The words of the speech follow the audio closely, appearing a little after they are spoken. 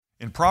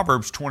In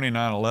Proverbs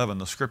 29:11,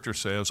 the scripture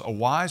says, "A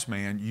wise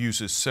man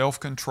uses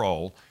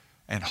self-control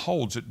and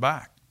holds it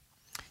back."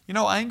 You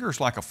know, anger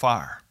is like a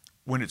fire.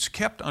 When it's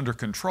kept under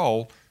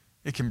control,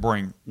 it can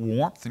bring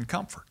warmth and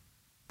comfort.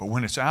 But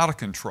when it's out of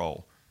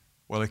control,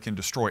 well, it can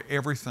destroy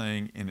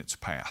everything in its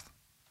path.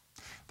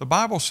 The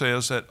Bible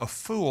says that a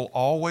fool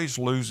always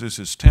loses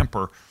his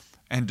temper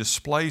and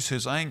displays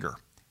his anger,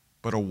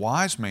 but a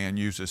wise man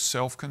uses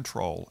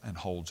self-control and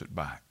holds it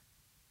back.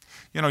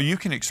 You know, you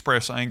can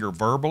express anger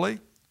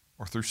verbally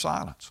or through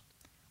silence.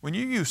 When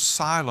you use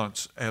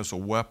silence as a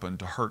weapon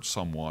to hurt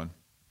someone,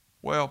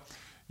 well,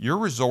 you're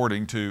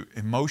resorting to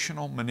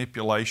emotional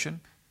manipulation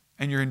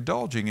and you're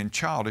indulging in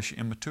childish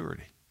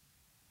immaturity.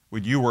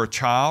 When you were a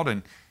child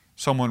and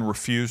someone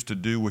refused to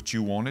do what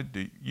you wanted,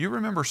 do you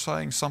remember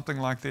saying something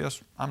like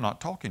this? "I'm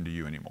not talking to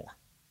you anymore."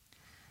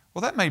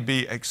 Well, that may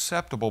be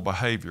acceptable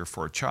behavior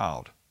for a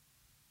child,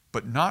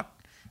 but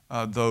not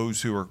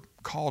those who are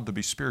called to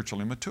be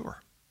spiritually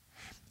mature.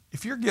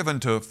 If you're given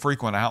to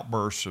frequent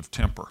outbursts of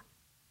temper,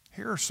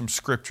 here are some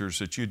scriptures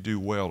that you do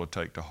well to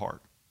take to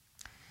heart.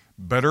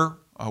 Better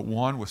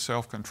one with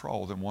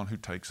self-control than one who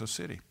takes a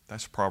city.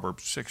 That's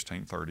Proverbs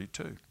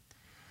 16:32.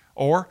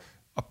 Or,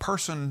 a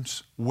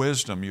person's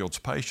wisdom yields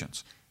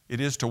patience. It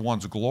is to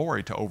one's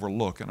glory to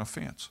overlook an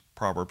offense.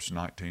 Proverbs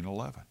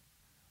 19:11.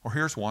 Or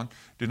here's one,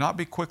 do not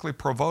be quickly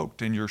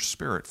provoked in your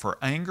spirit, for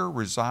anger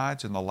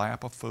resides in the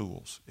lap of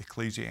fools.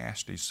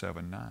 Ecclesiastes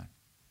 7:9.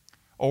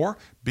 Or,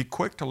 be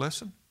quick to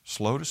listen,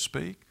 slow to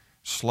speak,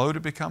 slow to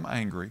become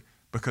angry,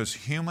 because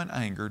human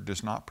anger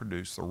does not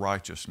produce the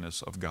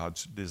righteousness of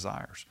God's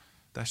desires.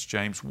 That's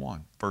James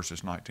 1,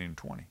 verses 19 and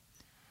 20.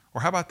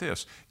 Or how about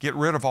this? Get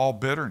rid of all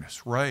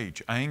bitterness,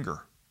 rage,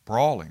 anger,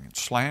 brawling, and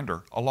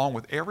slander, along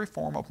with every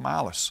form of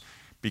malice.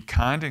 Be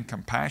kind and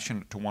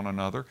compassionate to one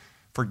another,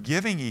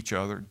 forgiving each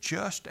other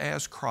just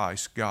as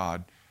Christ,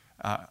 God,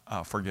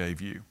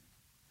 forgave you.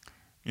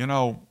 You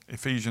know,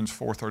 Ephesians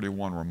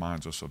 4:31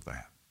 reminds us of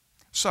that.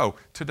 So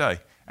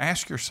today,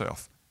 ask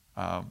yourself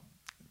and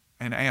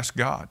ask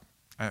God,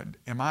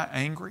 am I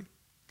angry?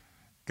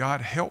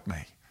 God, help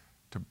me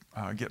to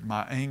get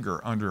my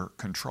anger under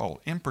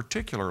control. In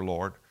particular,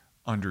 Lord,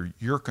 under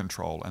your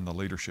control and the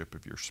leadership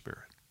of your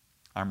Spirit.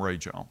 I'm Ray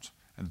Jones,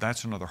 and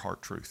that's another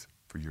Heart Truth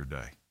for your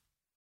day.